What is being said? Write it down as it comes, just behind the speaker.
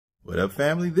What up,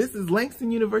 family? This is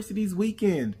Langston University's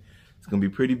weekend. It's going to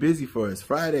be pretty busy for us.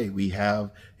 Friday, we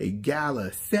have a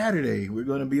gala. Saturday, we're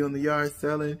going to be on the yard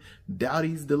selling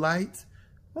Daughtys Delights.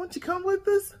 Won't you come with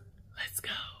us? Let's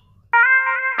go.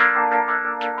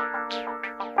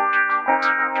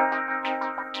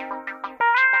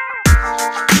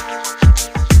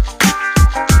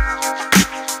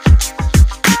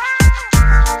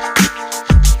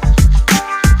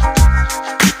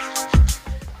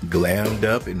 Glammed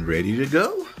up and ready to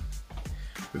go.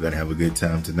 We're gonna have a good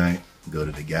time tonight. Go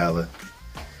to the gala.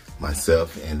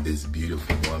 Myself and this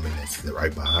beautiful woman that's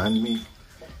right behind me.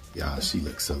 Y'all, she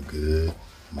looks so good.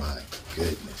 My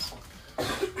goodness.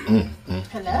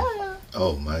 Hello.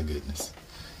 Oh my goodness.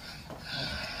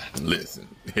 Listen,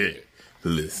 here,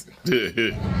 listen. We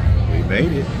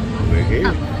made it. We're here.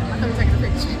 I'm taking a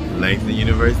picture. Langston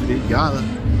University Gala.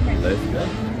 Let's go.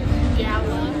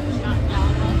 Gala, not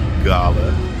Gala.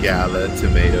 Gala, Gala,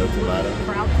 tomato,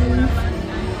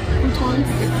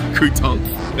 Croutons. croutons.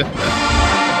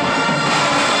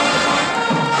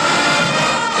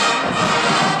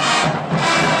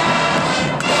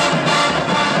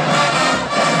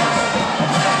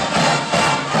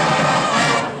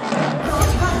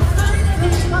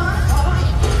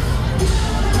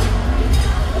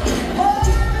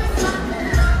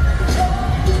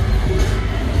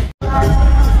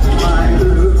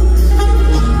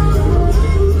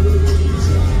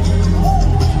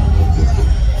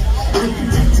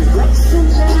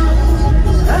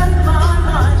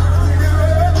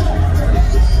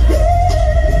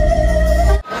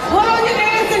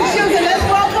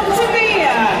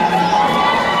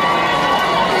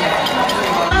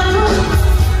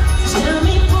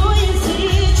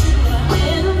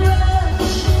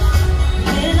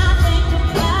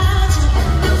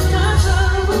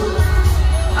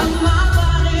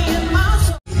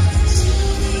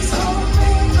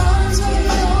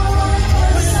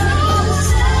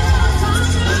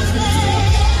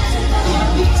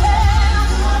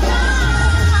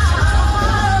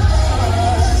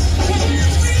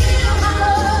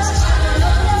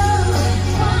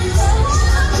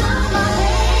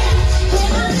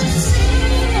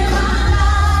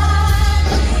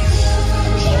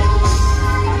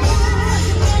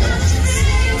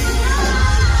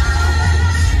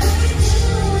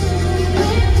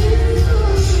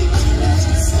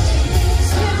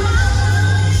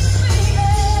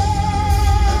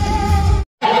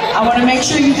 I want to make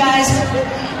sure you guys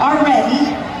are ready.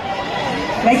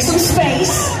 Make some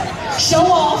space. Show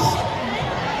off.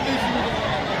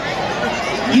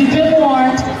 You've been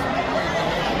warned.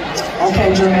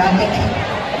 Okay, Dre, are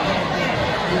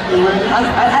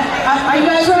you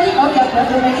guys ready? Oh, yeah,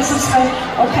 they're making some space.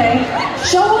 Okay.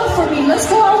 Show off for me. Let's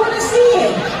go. I want to see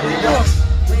it.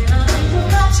 When I think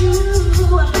about you,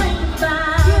 I think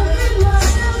about giving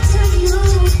myself to you.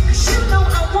 'Cause you know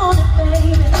I want it,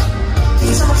 baby.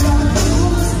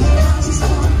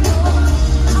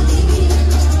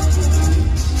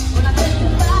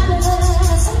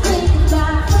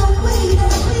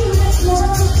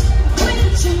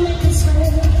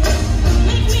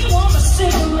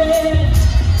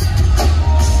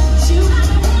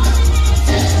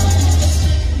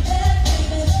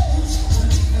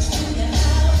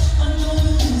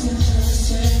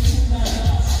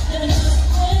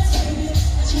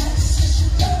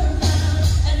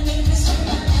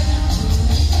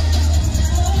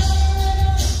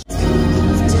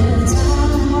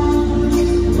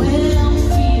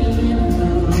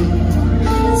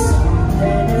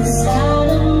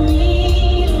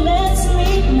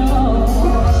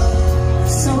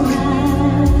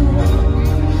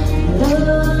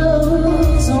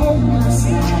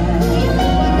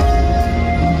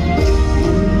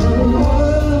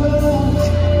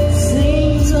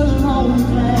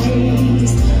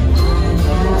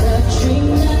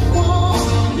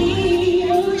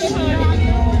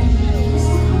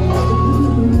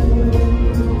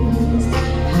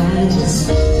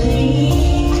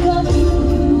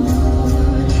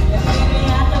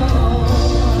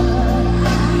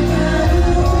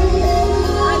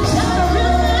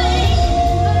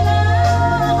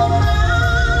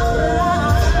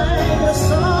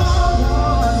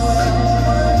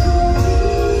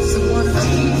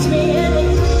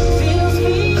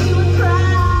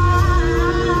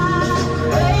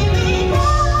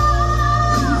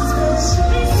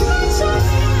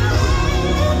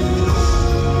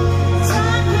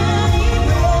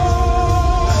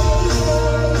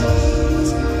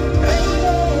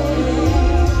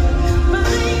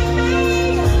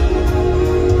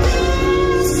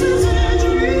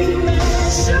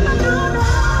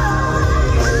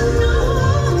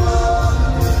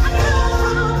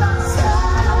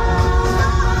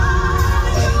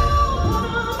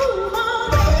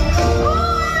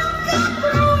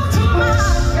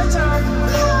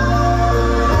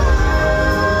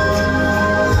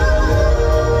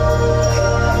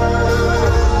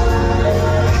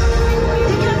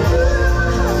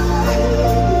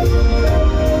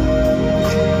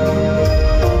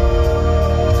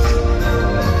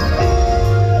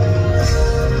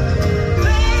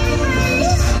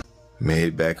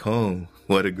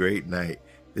 What a great night.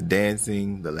 The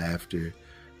dancing, the laughter,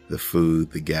 the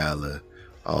food, the gala,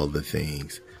 all the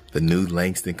things. The new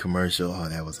Langston commercial, oh,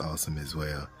 that was awesome as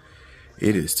well.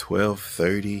 It is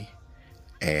 12:30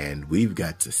 and we've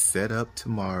got to set up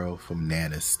tomorrow from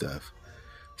Nana's stuff.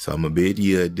 So I'm gonna bid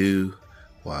you adieu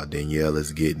while Danielle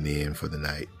is getting in for the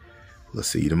night. We'll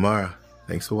see you tomorrow.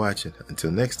 Thanks for watching.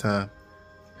 Until next time,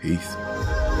 peace.